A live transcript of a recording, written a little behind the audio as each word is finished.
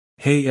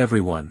Hey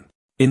everyone.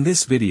 In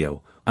this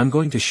video, I'm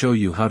going to show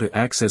you how to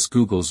access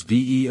Google's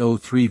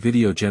VEO3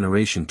 video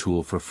generation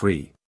tool for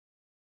free.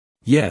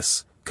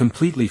 Yes,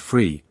 completely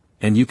free,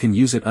 and you can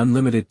use it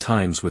unlimited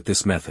times with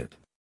this method.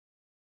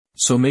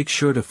 So make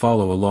sure to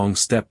follow along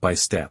step by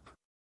step.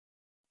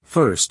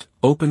 First,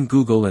 open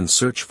Google and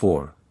search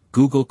for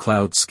Google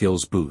Cloud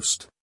Skills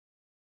Boost.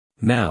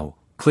 Now,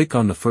 click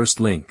on the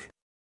first link.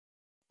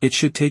 It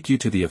should take you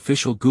to the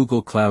official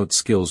Google Cloud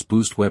Skills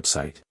Boost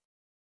website.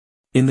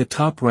 In the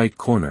top right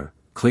corner,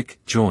 click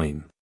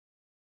Join.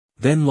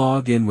 Then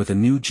log in with a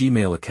new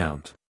Gmail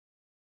account.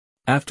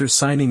 After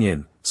signing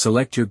in,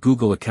 select your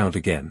Google account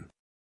again.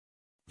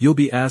 You'll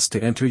be asked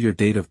to enter your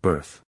date of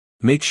birth.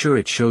 Make sure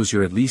it shows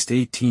you're at least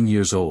 18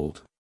 years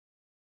old.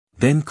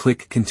 Then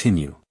click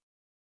Continue.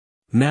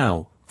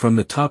 Now, from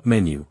the top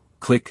menu,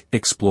 click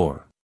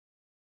Explore.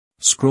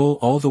 Scroll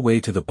all the way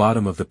to the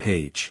bottom of the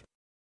page.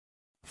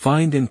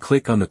 Find and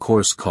click on the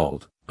course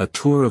called A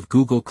Tour of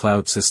Google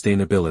Cloud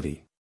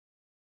Sustainability.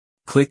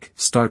 Click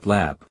Start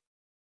Lab.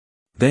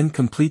 Then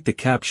complete the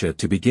CAPTCHA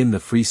to begin the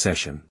free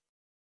session.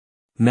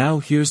 Now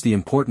here's the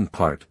important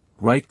part,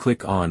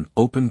 right-click on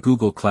Open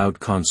Google Cloud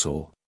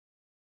Console.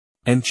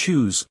 And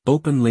choose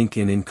Open Link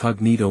in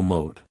Incognito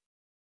mode.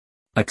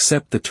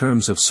 Accept the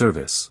terms of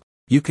service.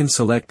 You can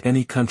select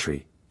any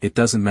country, it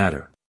doesn't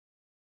matter.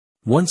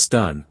 Once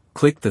done,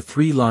 click the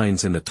three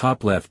lines in the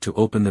top left to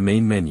open the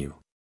main menu.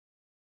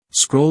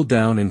 Scroll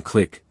down and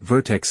click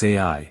Vertex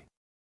AI.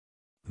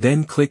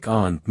 Then click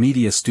on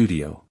Media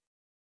Studio.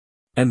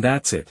 And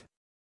that's it.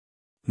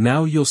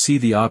 Now you'll see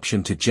the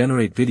option to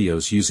generate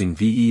videos using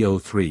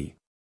VEO3.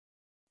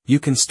 You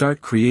can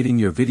start creating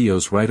your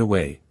videos right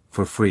away,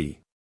 for free.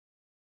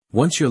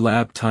 Once your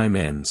lab time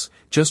ends,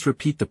 just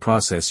repeat the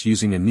process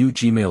using a new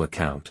Gmail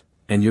account,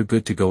 and you're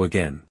good to go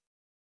again.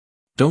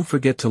 Don't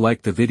forget to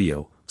like the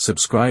video,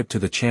 subscribe to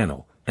the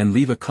channel, and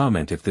leave a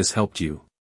comment if this helped you.